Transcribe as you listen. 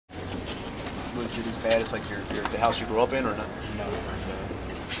Was it as bad as like the house you grew up in, or not? No.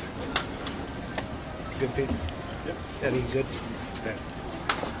 Good, Pete? Yep. Eddie, good? Okay.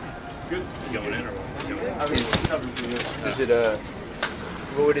 Good. Going in or what? Going in? I mean, is it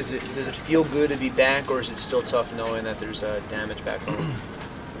what is it? Does it feel good to be back, or is it still tough knowing that there's damage back home?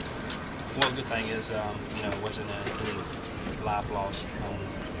 Well, the good thing is, you know, it wasn't any life loss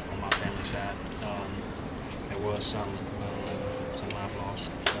on my family side. There was some life loss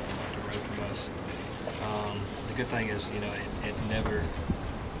up the road from us. The good thing is, you know, it never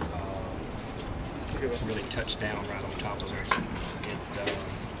really touched down right on top of us.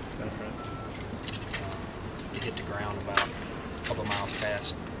 It hit the ground about a couple of miles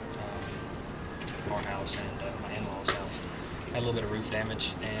past our house and my in-laws' house. Had a little bit of roof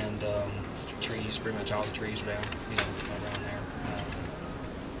damage and trees, pretty much all the trees around, you know, around there.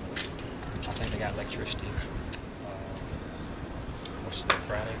 I think they got electricity. What's today,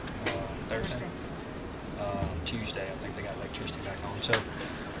 Friday? Thursday? Tuesday, I think they got electricity back on. So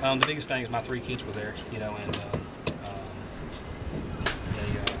the biggest thing is my 3 kids were there, you know, and they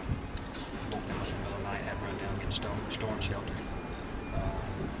woke them up in the middle of the night, had to run down and get a storm shelter.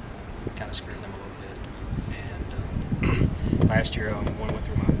 Kind of scared them a little bit. And last year, one went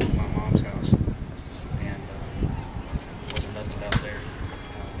through my mom's house, and wasn't nothing left there.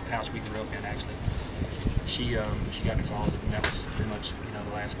 The house we grew up in, actually, she got in a closet, and that was pretty much, you know,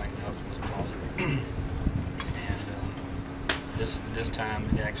 the last thing left was a closet. And this time,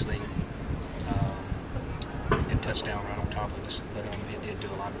 it actually it touched down right on top of us, but it did do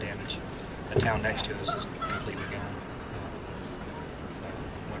a lot of damage. The town next to us is completely gone.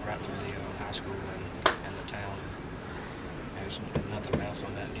 Went right through the high school and the town. There's nothing left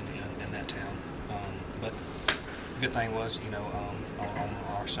on that in that town. But the good thing was, you know, on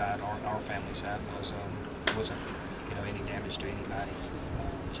our side, our family side, wasn't, you know, any damage to anybody.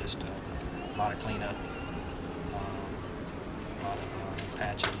 Just a lot of cleanup, a lot of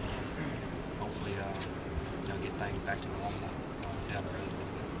patching. Hopefully, you know, get things back to normal down the road a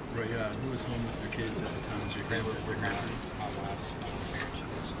little bit. Right, yeah. Who was home with your kids at the time? Was your grandparents? My wife's parents.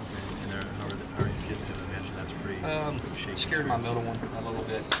 Okay. And how are your kids doing? I imagine that's pretty shaky. Scared my middle one a little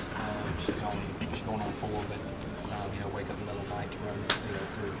bit. She's going on 4, but you know, wake up in the middle of the night to run, you know,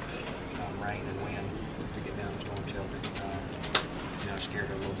 through rain and wind to get down to storm shelter. You know, scared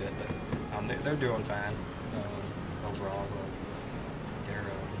her a little bit, but they're doing fine overall. They're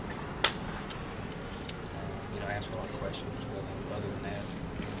you know, asking a lot of questions, but other than that,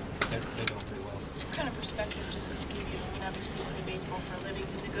 they're doing pretty well. What kind of perspective does this give you? I mean, obviously you play baseball for a living,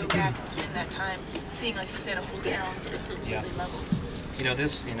 to go back and spend that time seeing, like you said, a whole town completely leveled. You know,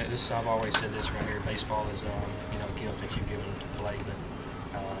 this I've always said this right here. Baseball is you know, a gift that you've given to play, but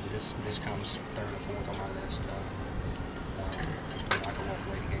this comes 3rd or 4th on my list. You know, I can walk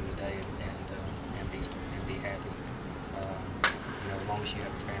away the game today and be happy. You know, as long as you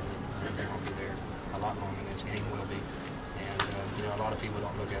have a family, they're going to be there a lot longer than this game will be. And you know, a lot of people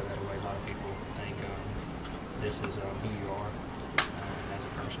don't look at it that way. A lot of people think this is who you are as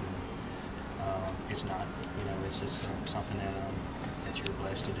a person. It's not. You know, it's just something that you're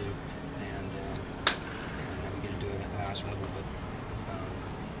blessed to do, and you know, we get to do it at the highest level. But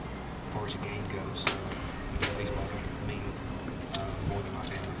as far as the game goes, baseball will mean more than my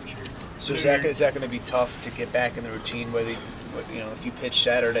family for sure. So is that going to be tough to get back in the routine? Whether you know, if you pitch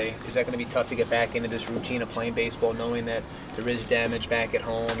Saturday, is that going to be tough to get back into this routine of playing baseball, knowing that there is damage back at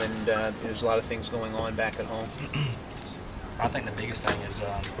home and there's a lot of things going on back at home? I think the biggest thing is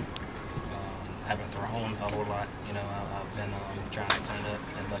having thrown a whole lot. You know, I've been trying to clean up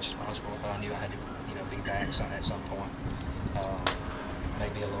as much as possible. I knew I had to, you know, be back at some point.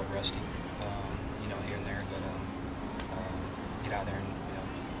 Maybe a little rusty, you know, here and there, but get out there and, you know,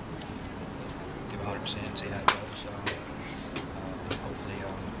 give 100%, see how it goes. Hopefully,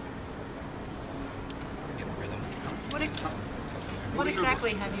 get a rhythm. What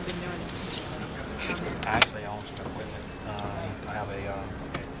exactly have you been doing since you've been I actually own some equipment. I have a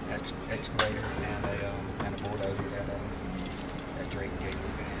excavator and a bulldozer that Drake gave me,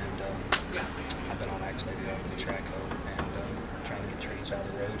 and I've been on actually the track hoe and trying to get trees out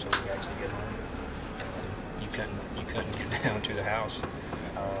of the road so we can actually get home. You couldn't get down to the house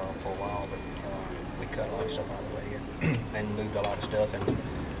for a while, but we cut a lot of stuff out of the way and moved a lot of stuff and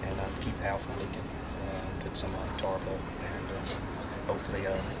keep the house from leaking. Put some tarp up, and hopefully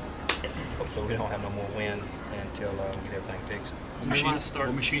we don't have no more wind until we get everything fixed. What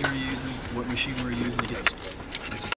machine were you using to get